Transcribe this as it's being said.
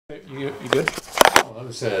You good? Oh, that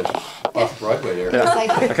was off Broadway there. Yeah.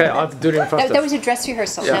 Like, Okay, I'll do it in front that was a dress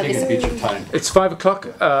rehearsal. Yeah. Now I think this- it's feature time. It's 5 o'clock.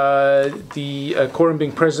 The quorum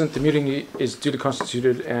being present, the meeting is duly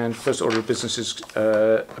constituted, and first order of business is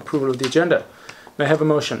approval of the agenda. May I have a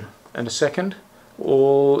motion and a second?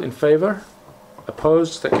 All in favour?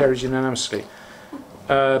 Opposed? That carries unanimously.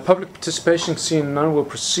 Public participation, seeing none, will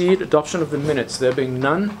proceed. Adoption of the minutes, there being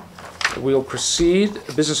none, we'll proceed.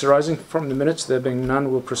 Business arising from the minutes, there being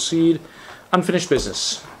none, will proceed. Unfinished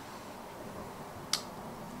business.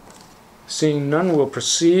 Seeing none, we'll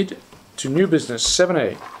proceed to new business.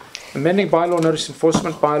 7A. Amending bylaw notice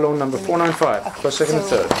enforcement bylaw number 495. Okay, First, second, and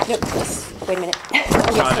third. No, wait a minute. Okay,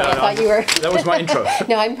 sorry, I thought you were. That was my intro.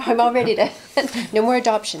 No, I'm all ready to. No more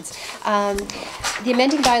adoptions. The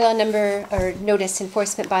amending bylaw number, or notice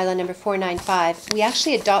enforcement bylaw number 495, we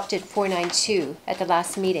actually adopted 492 at the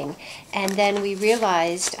last meeting. And then we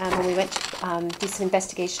realized, when we went to do some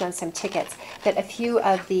investigation on some tickets, that a few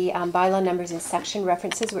of the bylaw numbers and section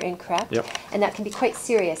references were incorrect. Yep. And that can be quite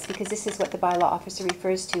serious because this is what the bylaw officer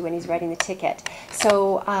refers to when he's writing the ticket.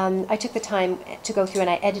 So I took the time to go through and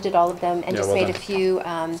I edited all of them and just well made done. a few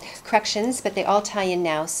corrections, but they all tie in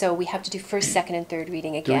now. So we have to do first, second, and third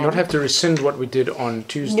reading again. Do we not have to rescind what we did on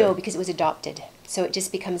Tuesday? No, because it was adopted. So it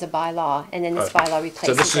just becomes a bylaw, and then this bylaw replaces it.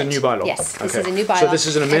 So this is a new bylaw? Yes, this Okay. is a new bylaw. So this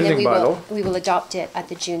is an amending and then bylaw? we will adopt it at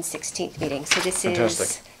the June 16th meeting. So this Fantastic.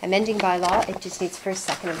 is amending bylaw. It just needs first,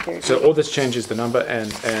 second, and third So reading. all this changes the number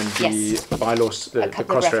and the Yes. bylaws, A the couple of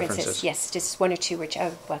cross references. references. Yes, just one or two were,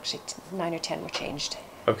 well, actually 9 or 10 were changed.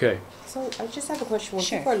 Okay. So I just have a question. When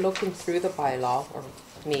Sure. people are looking through the bylaw, or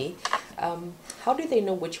me, how do they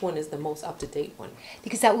know which one is the most up-to-date one?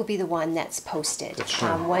 Because that will be the one that's posted. That's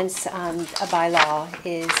true. Once a bylaw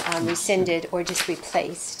is rescinded or just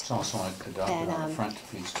replaced, It's also adopted Then, on the front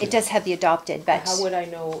piece too. it does have the adopted, but How would I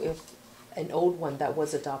know if an old one that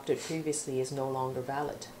was adopted previously is no longer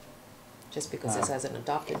valid? Just because it has an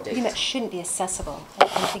adopted pretty date. much shouldn't be accessible. I'm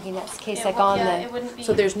thinking that's the case, It like won't- on yeah, the, it wouldn't be.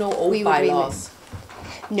 So there's no old We would remove- bylaws?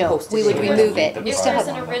 no, posted we would anywhere. remove it. If We If still there's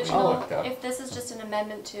have an one. original, Oh. if this is just an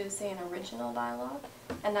amendment to, say, an original bylaw,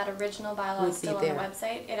 and that original bylaw Would is be still on the there.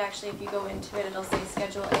 website, it actually, if you go into it, it'll say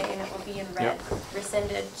Schedule A, and it will be in red,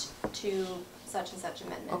 rescinded to such and such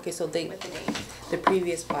amendment. Okay, so they, With the date. the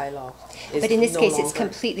previous bylaw is But in this no case, it's longer-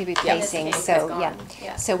 completely In this replacing, case, it's so, gone, yeah.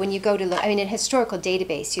 yeah. So when you go to look, I mean, in historical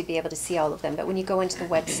database, you'd be able to see all of them, but when you go into the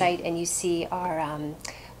website and you see our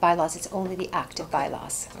bylaws, it's only the active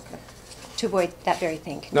bylaws, Okay. to avoid that very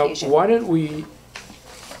thing, Now, confusion. why don't we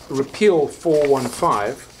repeal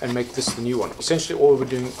 415 and make this the new one? Essentially, all we're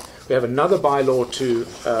doing, we have another bylaw to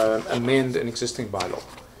amend an existing bylaw.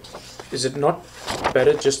 Is it not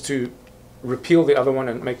better just to repeal the other one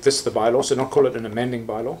and make this the bylaw, so not call it an amending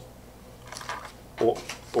bylaw?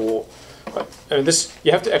 Or this,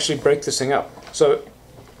 you have to actually break this thing up. So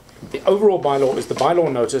the overall bylaw is the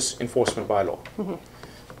bylaw notice enforcement bylaw.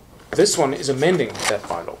 This one is amending that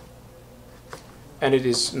bylaw. And it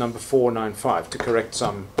is number 495 to correct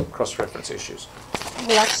some cross-reference issues.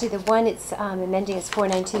 Well, actually, the one it's amending is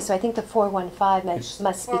 492, so I think the 415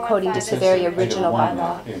 must be quoting just the 415 very is original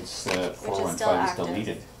bylaw. It's still 415 is active.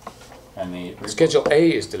 deleted. And the Schedule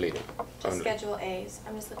A is deleted. Just only. Schedule A's,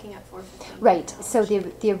 I'm just looking at 415. Right, so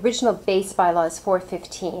the original base bylaw is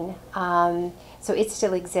 415, so it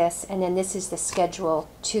still exists, and then this is the schedule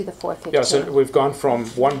to the 415. Yeah, so we've gone from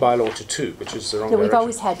one bylaw to two, which is the wrong No, we've direction.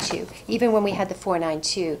 always had two. Even when we had the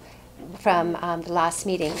 492 from the last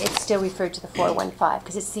meeting, it still referred to the 415,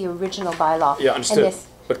 because it's the original bylaw. Yeah, And understood. this,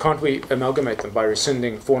 But can't we amalgamate them by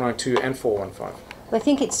rescinding 492 and 415? well, I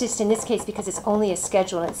think it's just in this case, because it's only a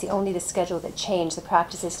schedule, and it's only the schedule that changed, the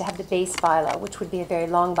practice is to have the base bylaw, which would be a very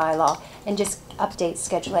long bylaw, and just update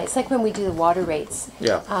Schedule A. It's like when we do the water rates.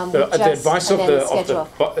 Yeah. We The just advice of amend the schedule.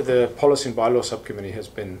 the policy and bylaw subcommittee has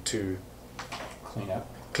been to clean up.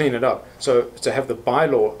 clean it up. So to have the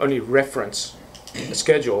bylaw only reference a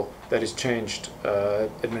schedule that is changed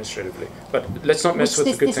administratively. But let's not mess Which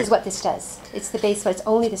with the good this thing. is what this does. It's the base, but it's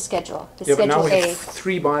only the schedule, the Yeah, but now Schedule we A. have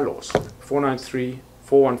three bylaws: 493,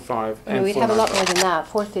 415, I mean, and we'd have a lot more 495. than that.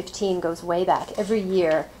 415 goes way back. Every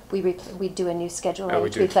year, we do a new Schedule Oh, A we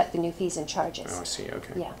to do. reflect the new fees and charges. Oh, I see.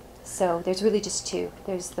 Okay. Yeah, so there's really just two.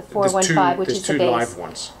 There's the There's 415, which there's is the two base. live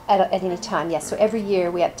ones. At any time, yes. So every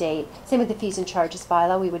year we update. Same with the fees and charges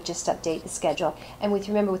bylaw, we would just update the schedule. And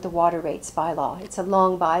remember with the water rates bylaw, it's a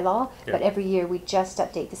long bylaw, but Yeah. every year we just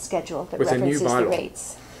update the schedule that With a new references the bylaw.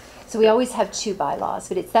 rates. So we always have two bylaws,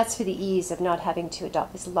 but that's for the ease of not having to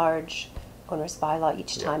adopt this large onerous bylaw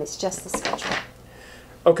each Yeah. time. It's just the schedule.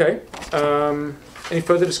 Okay. Any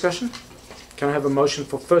further discussion? Can I have a motion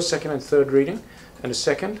for first, second, and third reading, and a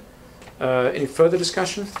second? Any further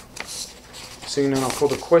discussion? Seeing none, I'll call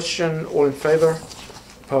the question. All in favour?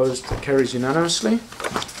 Opposed? Carries unanimously.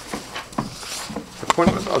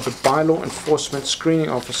 Appointment of the Bylaw Enforcement Screening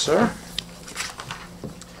Officer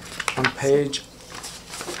on page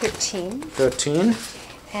 13.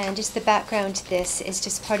 And just the background to this is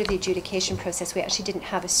just part of the adjudication process. We actually didn't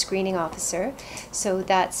have a screening officer, so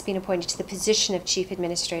that's been appointed to the position of Chief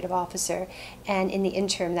Administrative Officer. And in the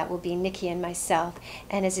interim, that will be Nikki and myself.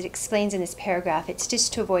 And as it explains in this paragraph, it's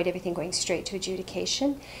just to avoid everything going straight to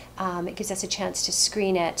adjudication. It gives us a chance to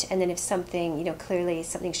screen it, and then if something, clearly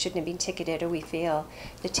something shouldn't have been ticketed, or we feel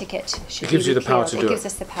the ticket should be repealed, gives you the power to do it. It gives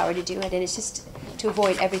us the power to do it, and it's just to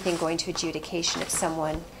avoid everything going to adjudication if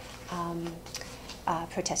someone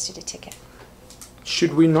protested a ticket.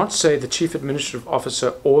 Should we not say the Chief Administrative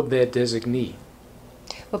Officer or their designee?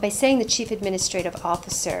 Well, by saying the Chief Administrative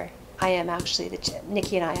Officer, I am actually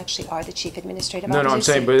Nikki and I actually are the Chief Administrative Officer. No, I'm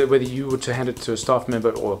saying whether you were to hand it to a staff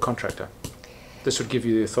member or a contractor. This would give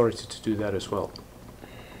you the authority to do that as well.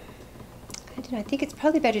 I don't know. I think it's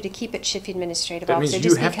probably better to keep it Chief Administrative That Officer means you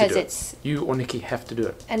just have to because do it. it's. You or Nikki have to do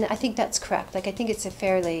it. And I think that's correct. I think it's a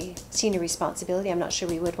fairly senior responsibility. I'm not sure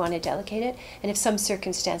we would want to delegate it. And if some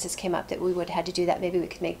circumstances came up that we would have had to do that, maybe we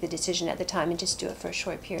could make the decision at the time and just do it for a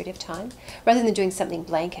short period of time, rather than doing something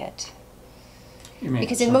blanket. You mean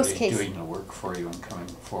Because in most somebody cases- doing the work for you and coming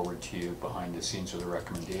forward to you behind the scenes with a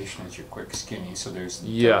recommendation as you're quick skinny, so there's.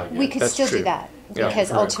 Yeah. We could That's still true. do that Yeah. because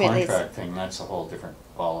For a ultimately contract thing, that's a whole different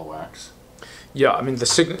ball of wax. Yeah, I mean,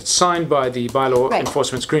 signed by the Bylaw Right.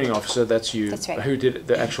 Enforcement Screening Officer, that's you. That's right. Who did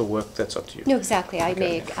the actual work, that's up to you. No, exactly. I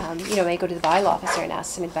Okay. may go to the bylaw officer and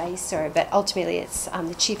ask some advice, but ultimately it's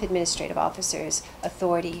the Chief Administrative Officer's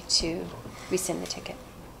authority to rescind the ticket.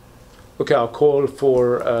 Okay, I'll call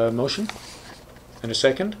for a motion and a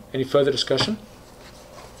second. Any further discussion?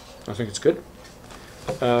 I think it's good.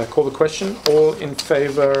 Call the question. All in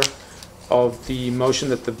favour of the motion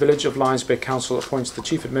that the Village of Lions Bay Council appoints the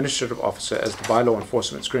Chief Administrative Officer as the Bylaw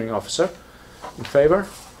Enforcement Screening Officer? In favour?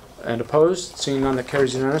 And opposed? Seeing none, that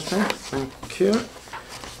carries unanimously. Thank you.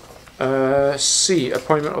 C.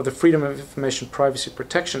 Appointment of the Freedom of Information Privacy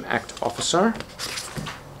Protection Act Officer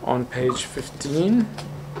on page 15.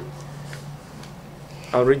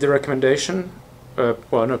 I'll read the recommendation.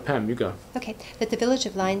 Well, no, Pam, you go. Okay, that the Village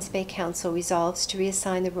of Lions Bay Council resolves to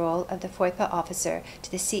reassign the role of the FOIPA officer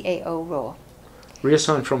to the CAO role.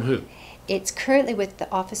 Reassigned from who? It's currently with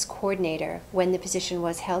the office coordinator when the position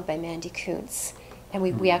was held by Mandy Kuntz. And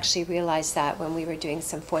we actually realized that when we were doing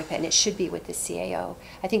some FOIPA, and it should be with the CAO.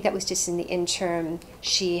 I think that was just in the interim,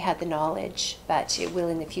 she had the knowledge, but it will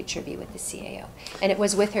in the future be with the CAO. And it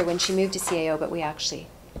was with her when she moved to CAO, but we actually...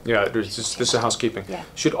 Yeah, this is housekeeping. Yeah.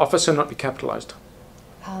 Should officer not be capitalized,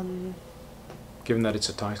 Um, given that it's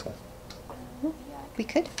a title? we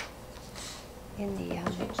could. In the...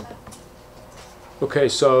 Change that. Okay,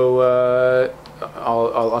 so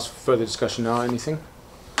I'll ask for further discussion now. Anything?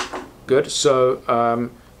 Good. So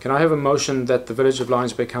can I have a motion that the Village of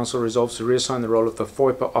Lions Bay Council resolves to reassign the role of the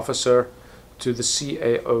FOIPA officer to the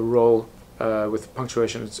CAO role with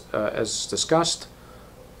punctuation as discussed?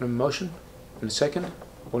 A motion? And a second?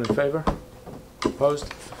 All in favour?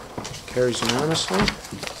 Opposed? Carries unanimously.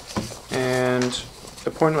 And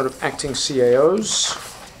appointment of acting CAOs.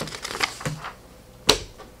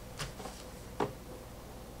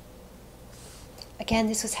 Again,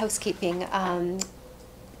 this was housekeeping.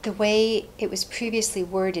 The way it was previously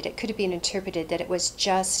worded, it could have been interpreted that it was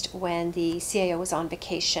just when the CAO was on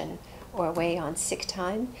vacation or away on sick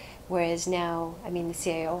time, whereas now, I mean, the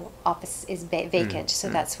CAO office is vacant, so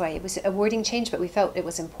that's why it was a wording change, but we felt it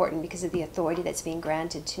was important because of the authority that's being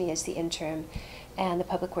granted to me as the interim and the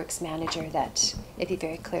Public Works Manager, that it'd be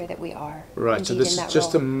very clear that we are Right, so indeed this in is that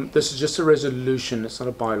just role. this is just a resolution. It's not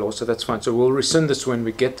a bylaw, so that's fine. So we'll rescind this when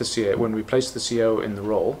we get the CAO, when we place the CAO in the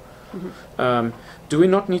role. Do we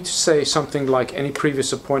not need to say something like any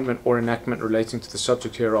previous appointment or enactment relating to the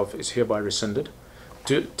subject hereof is hereby rescinded,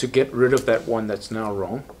 to get rid of that one that's now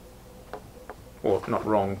wrong, or not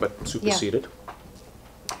wrong but superseded?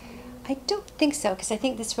 I don't think so, because I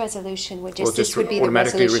think this resolution would Well, just, just this would be the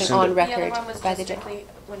automatically resolution on rescinded. The other record one was by just the judge. strictly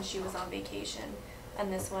when she was on vacation,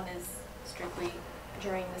 and this one is strictly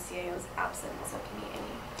during the CAO's absence of meeting.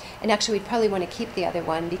 And actually, we'd probably want to keep the other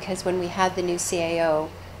one, because when we had the new CAO,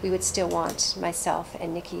 we would still want myself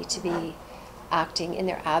and Nikki to be acting in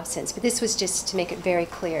their absence. But this was just to make it very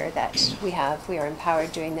clear that we are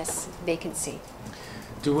empowered during this vacancy.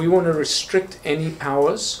 Do we want to restrict any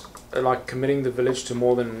powers, like committing the village to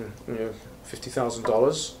more than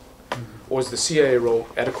 $50,000, or is the CAA role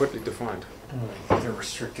adequately defined? They're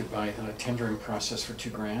restricted by the tendering process for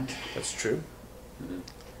 $2,000. That's true.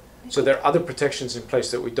 So there are other protections in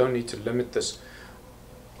place that we don't need to limit this.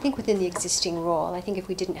 I think within the existing role, I think if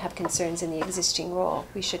we didn't have concerns in the existing role,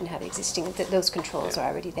 we shouldn't have existing, those controls Yeah.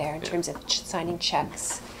 are already there in Yeah. terms of signing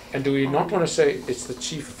checks. And do we not want to say it's the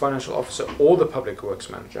chief financial officer or the public works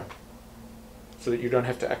manager? So that you don't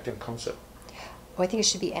have to act in concert. Oh, I think it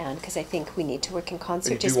should be and, because I think we need to work in You concert,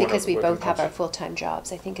 do just wanna because we work in both have our concert. full-time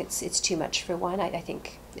jobs. I think it's too much for one. I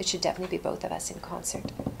think it should definitely be both of us in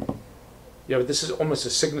concert. Yeah, but this is almost a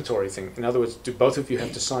signatory thing. In other words, do both of you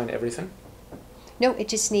have to sign everything? No, it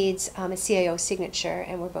just needs a CAO signature,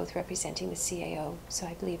 and we're both representing the CAO, so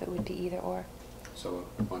I believe it would be either or. So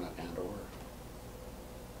why not and or?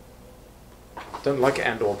 Don't like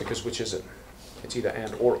and or because which is it? It's either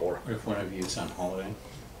and or. What if one of you is on holiday?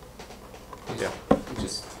 Yeah.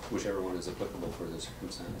 Just whichever one is applicable for the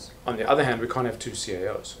circumstance. On the other hand, we can't have two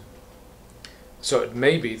CAOs. So it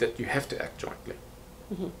may be that you have to act jointly.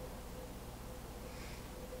 Mhm.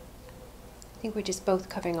 I think we're just both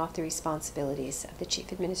covering off the responsibilities of the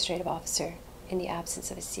chief administrative officer in the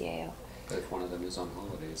absence of a CAO. But if one of them is on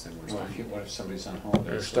holidays, then we're stuck. What if somebody's on You're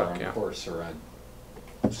holiday, or stuck, on yeah. course, or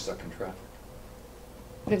stuck in traffic?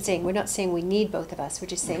 What I'm saying, we're not saying we need both of us, we're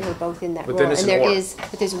just saying we're both in that But role. then it's And an there or. is,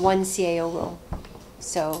 but there's one CAO role,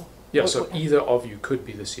 so. Yeah, we're- so we're- either of you could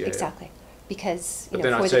be the CAO. Exactly, because, you But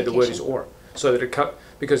know, then for I'd say the word is vacation. or, so that it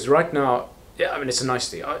because right now, yeah, I mean, it's a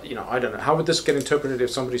nicety. I don't know. How would this get interpreted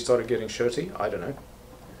if somebody started getting shirty? I don't know.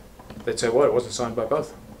 They'd say, well, it wasn't signed by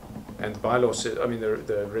both. And the bylaw says, I mean,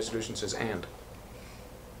 the resolution says and.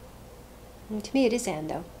 To me, it is and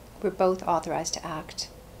though. We're both authorized to act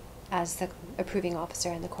as the approving officer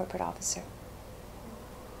and the corporate officer.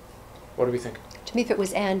 What do we think? To me, if it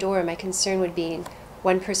was and or, my concern would be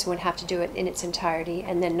one person would have to do it in its entirety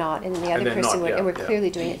and then not, and then the And other then person not, would, yeah, and we're yeah. clearly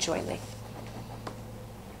doing it jointly.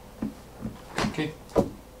 Okay.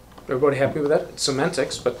 Everybody happy with that? It's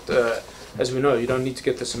semantics, but as we know, you don't need to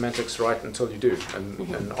get the semantics right until you do,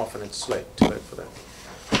 and often it's too late for that.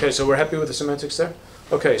 Okay, so we're happy with the semantics there?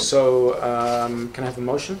 Okay, so can I have a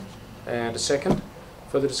motion and a second?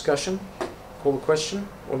 Further discussion? Call the question?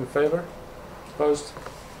 All in favour? Opposed?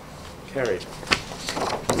 Carried.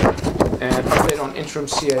 And update on interim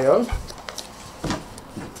CAO.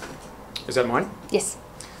 Is that mine? Yes.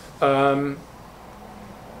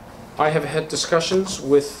 I have had discussions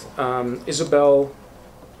with Isabel,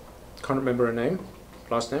 can't remember her name,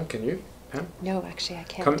 last name, can you, Pam? No, actually, I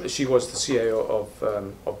can't. She was the CAO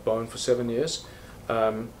of Bone for 7 years.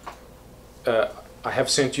 I have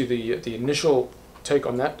sent you the initial take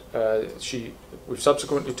on that. We've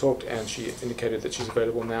subsequently talked, and she indicated that she's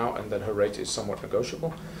available now and that her rate is somewhat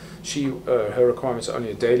negotiable. Her requirements are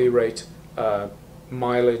only a daily rate,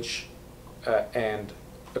 mileage, and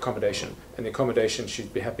accommodation. And the accommodation,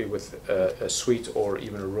 she'd be happy with a suite or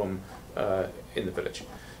even a room in the village.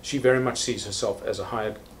 She very much sees herself as a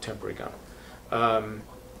hired temporary gun.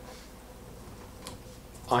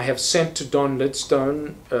 I have sent to Don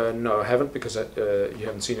Lidstone, no I haven't because you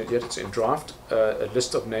haven't seen it yet, it's in draft, a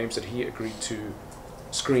list of names that he agreed to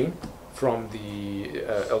screen from the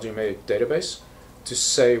LGMA database to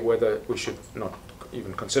say whether we should not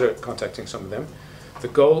even consider contacting some of them. The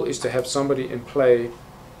goal is to have somebody in play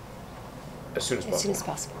as soon as possible. As soon as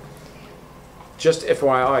possible. Just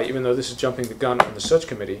FYI, even though this is jumping the gun on the search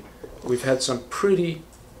committee, we've had some pretty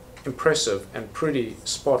impressive and pretty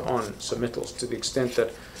spot-on submittals to the extent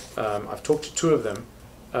that I've talked to two of them,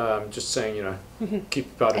 just saying, you know, keep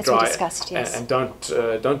your powder As we dry discussed, yes. and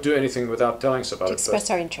don't do anything without telling us about To it first. express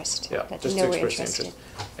our interest. Yeah, Let just them know to we're express the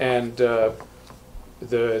interested. interest.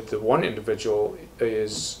 And the one individual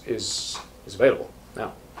is available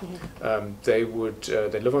now. Mhm. They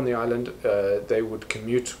live on the island. They would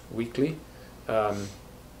commute weekly.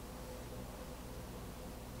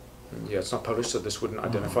 Yeah, it's not published, so this wouldn't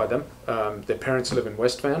identify them. Their parents live in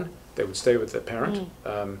West Van. They would stay with their parent.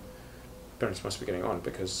 Parents must be getting on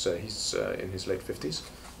because he's in his late 50s.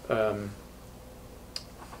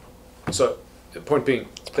 So the point being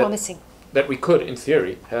Promising. that we could, in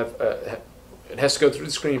theory, have it has to go through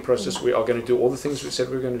the screening process. We are going to do all the things we said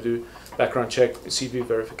we were going to do: background check, CV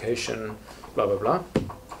verification, blah blah blah.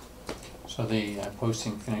 So the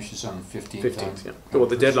posting finishes on the 15th? 15th, yeah. Well,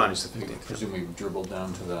 the deadline is the 15th. Presume we've dribbled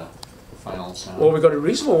down to the finals now. Well, we got a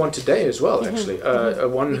reasonable one today as well, actually.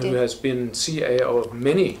 One We who did. has been CAO of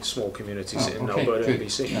many small communities in Alberta and good.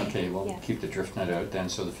 BC. Okay, we'll Yeah. keep the drift net out then.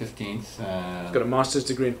 So the 15th. Got a master's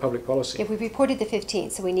degree in public policy. Yeah, we reported the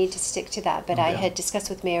 15th, so we need to stick to that. But I Yeah. had discussed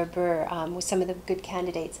with Mayor Burr, with some of the good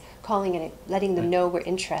candidates, calling and letting them know we're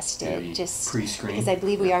interested. Yeah, you just pre-screen. because I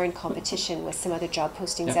believe we are in competition with some other job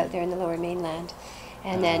postings Yeah. out there in the Lower Mainland,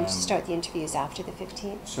 and then Um, start the interviews after the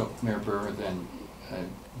 15th. So Mayor Burr, then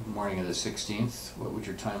morning of the 16th, what would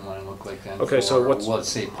your timeline look like then? Okay, so what's- let's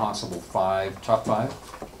say possible top five?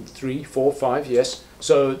 3, 4, 5, yes.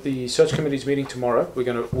 So the search committee is meeting tomorrow. We're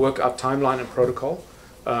going to work out timeline and protocol.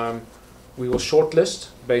 We will shortlist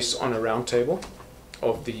based on a roundtable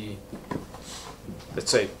of the, let's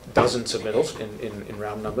say, dozen submittals in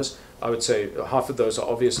round numbers. I would say half of those are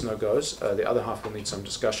obvious no-goes. The other half will need some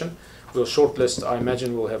discussion. We'll shortlist. I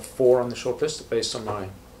imagine we'll have 4 on the shortlist based on my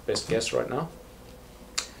best guess right now.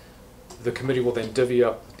 The committee will then divvy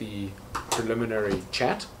up the preliminary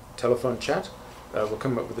chat, telephone chat. We'll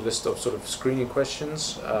come up with a list of sort of screening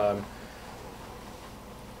questions. I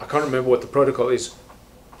can't remember what the protocol is.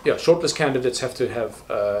 Yeah, shortlist candidates have to have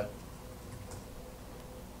a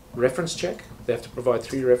reference check. They have to provide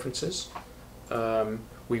 3 references.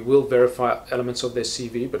 We will verify elements of their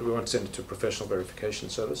CV, but we won't send it to a professional verification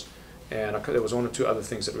service. And there was 1 or 2 other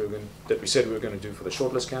things that we said we were going to do for the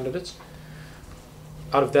shortlist candidates.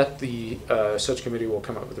 Out of that, the search committee will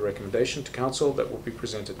come up with a recommendation to council that will be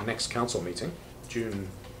presented next council meeting, June.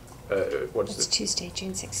 What is It's it? Tuesday,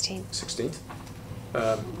 June 16th. 16th.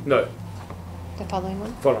 No, The following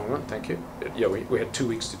one? following one. Thank you. Yeah, we had 2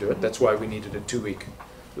 weeks to do it. That's why we needed a 2-week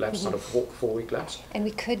lapse, not a 4-week lapse. And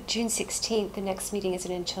we could, June 16th, the next meeting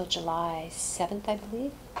isn't until July 7th, I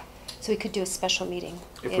believe. So we could do a special meeting.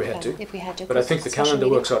 If we had to. If we had to. But I think the Special calendar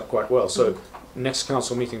meeting. works out quite well. So next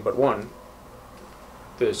council meeting but one,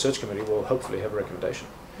 the search committee will hopefully have a recommendation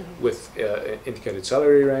with indicated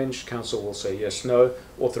salary range. Council will say yes, no,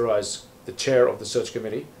 authorize the chair of the search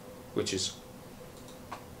committee, which is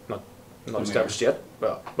not established yet.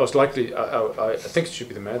 Well, most likely, I think it should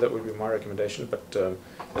be the mayor. That would be my recommendation, but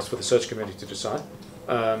that's for the search committee to decide.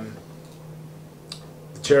 The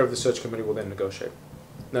chair of the search committee will then negotiate.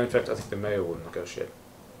 No, in fact, I think the mayor will negotiate.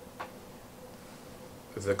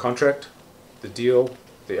 The contract, the deal,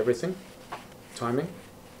 the everything, timing.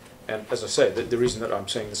 And as I say, the reason that I'm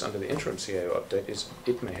saying this under the interim CAO update is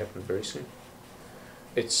it may happen very soon.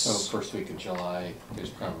 It's So first week of July,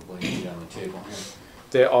 there's probably meat on the table here.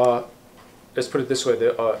 there are, let's put it this way,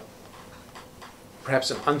 there are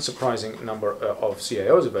perhaps an unsurprising number of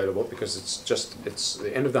CAOs available because it's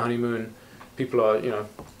the end of the honeymoon. People are,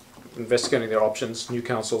 investigating their options. New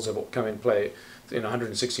councils have come in play in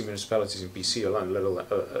 160 municipalities in BC alone, let alone,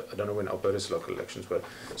 I don't know when Alberta's local elections were.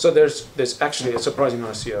 So there's actually a surprising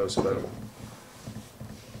amount of CAOs available.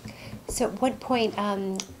 So at what point,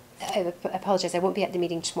 I apologize, I won't be at the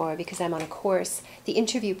meeting tomorrow because I'm on a course. The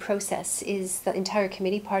interview process, is the entire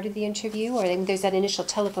committee part of the interview, or there's that initial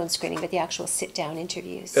telephone screening, but the actual sit-down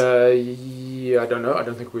interviews? Yeah, I don't know. I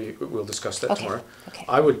don't think we'll discuss that tomorrow. Okay.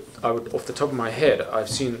 I would, off the top of my head, I've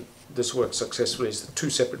seen this work successfully is that 2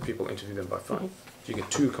 separate people interview them by phone. You get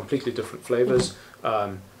 2 completely different flavors.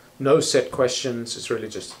 No set questions. It's really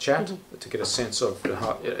just a chat to get a sense of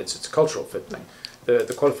how it's a cultural fit thing.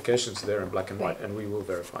 The qualifications are there in black and white, and we will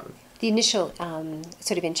verify them. The initial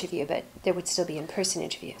sort of interview, but there would still be in-person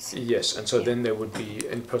interviews. Yes, and so then there would be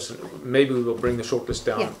in-person. Maybe we will bring the shortlist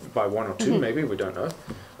down by 1 or 2. Maybe we don't know,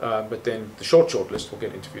 but then the shortlist will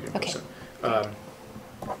get interviewed in person.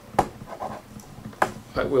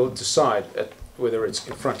 I will decide whether it's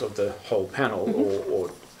in front of the whole panel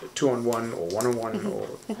or 2-on-1 or 1-on-1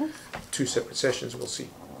 or 2 separate sessions. We'll see.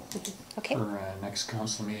 Okay. For next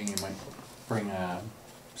council meeting, you might bring a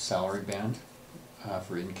salary band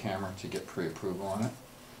for in-camera to get pre-approval on it,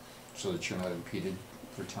 so that you're not impeded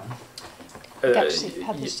for time. We've actually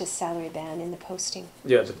published a salary band in the posting.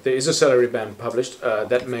 Yeah, there is a salary band published.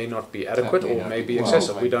 That may not be adequate or may be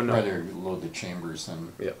excessive. We don't know. I'd rather load the chambers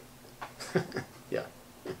than... Yeah. Yeah.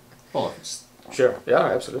 Well, if it's... Sure. Yeah,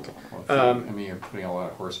 absolutely. Well, if you're putting a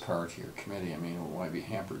lot of horsepower to your committee. Why be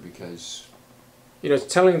hampered? Because... It's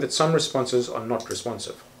telling that some responses are not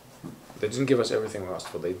responsive. They didn't give us everything we asked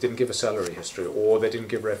for. They didn't give a salary history, or they didn't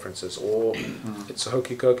give references, or it's a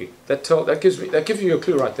hokey cokey. That gives you a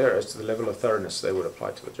clue right there as to the level of thoroughness they would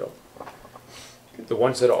apply to the job. The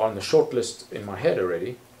ones that are on the short list in my head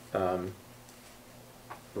already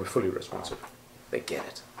were fully responsive. They get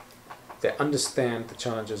it. They understand the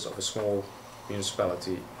challenges of a small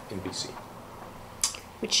municipality in BC.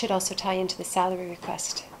 Which should also tie into the salary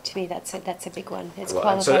request. To me, that's a big one. As Well,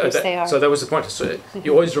 qualified as they are. So that was the point. So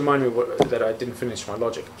you always remind me that I didn't finish my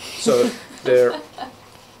logic. So they're...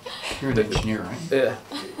 You're an engineer, right? Yeah,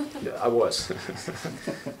 I was.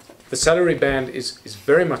 The salary band is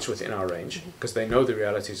very much within our range because they know the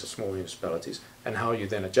realities of small municipalities, and how you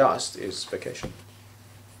then adjust is vacation.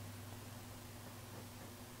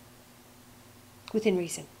 Within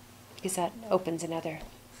reason, because that can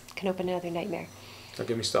open another nightmare. Don't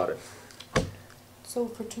get me started. So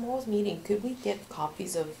for tomorrow's meeting, could we get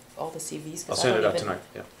copies of all the CVs? 'Cause I'll I send don't it out even- tonight,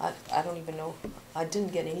 yeah. I don't even know. I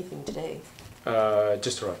didn't get anything today.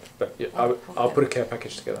 Just arrived, but yeah, Oh, I'll okay. put a care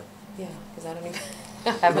package together. Yeah, because I don't even, I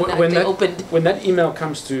haven't When actually that- opened. When that email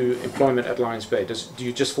comes to employment at Lions Bay, do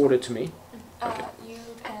you just forward it to me? Okay. You,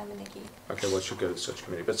 Pam, and Nikki. Okay, well, it should go to the search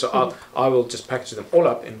committee. But so I will just package them all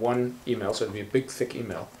up in one email, so it'll be a big, thick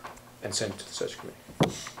email, and send it to the search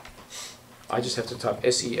committee. I just have to type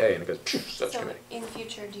SEA and it goes search So committee. in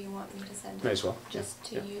future, do you want me to send May it as well. just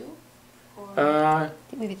to yeah. you? Or Uh, I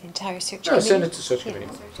think maybe the entire search no, committee. send it to search Yeah.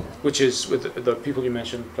 committee, search it? which is with the people you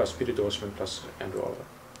mentioned, plus Peter Dorsman, plus Andrew Oliver.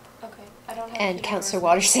 Okay, I don't have. And Peter Councillor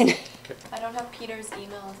Dorsman. Watterson. I don't have Peter's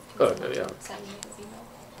email. Oh, Can someone yeah. send me his email?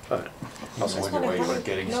 Oh, no. I'll I send wonder why you weren't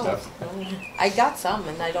getting No, stuff. no. I got some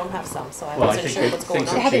and I don't have some, so I Well, I wasn't think sure that what's going things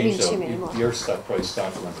There on. have haven't been changed, too so many more. your stuff probably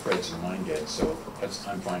stopped when Fred's and mine did, so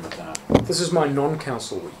I'm fine with that. This is my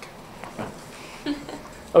non-council week.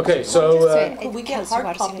 Okay, so Sorry. Could we get Councillor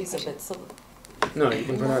hard Watterson, copies of it? So no, you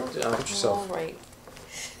can print out it all yourself. right.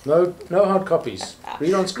 No hard copies.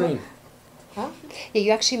 Read on screen. Huh? Yeah,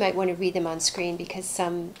 you actually might want to read them on screen because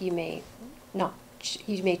some you may not,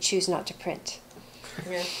 you may choose not to print.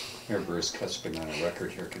 Yeah. Here, Bruce, cusping on a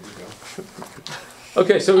record here, could you go?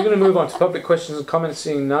 Okay, so we're going to move on to public questions and comments.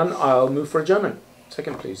 Seeing none, I'll move for adjournment.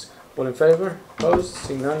 Second, please. All in favour? Opposed?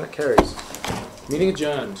 Seeing none, that carries. Meeting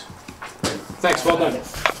adjourned. Thanks, well done.